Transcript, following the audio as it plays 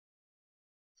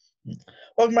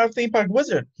Welcome back to Theme Park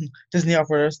Wizard. Disney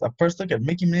offered us the first look at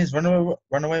Mickey Minnie's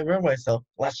Runaway Railway, so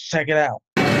let's check it out.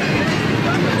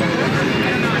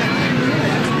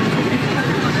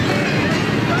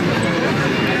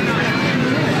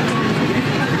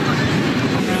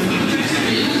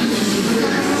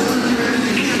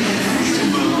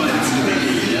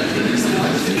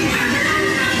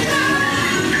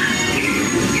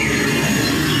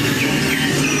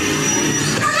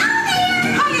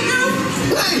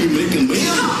 Hey, Mickey Man!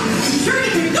 Sure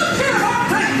you can. Don't tear off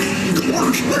that!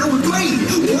 Gosh, that was great!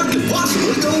 What could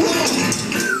possibly go wrong?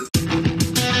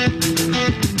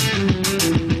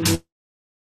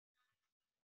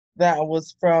 That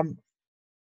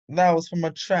was from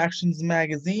Attractions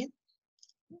Magazine,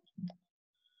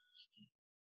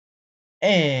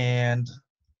 and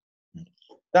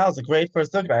that was a great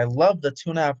first look. I love the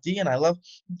 2.5D, and I love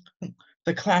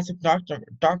the classic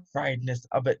dark brightness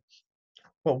of it.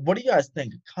 But what do you guys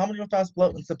think? Comment your thoughts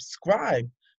below and subscribe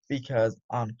because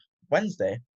on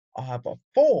Wednesday I'll have a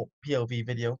full POV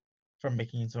video from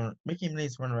Mickey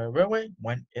Minnie's Runaway Railway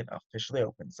when it officially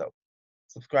opens. So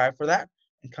subscribe for that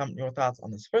and comment your thoughts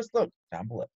on this first look down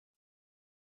below.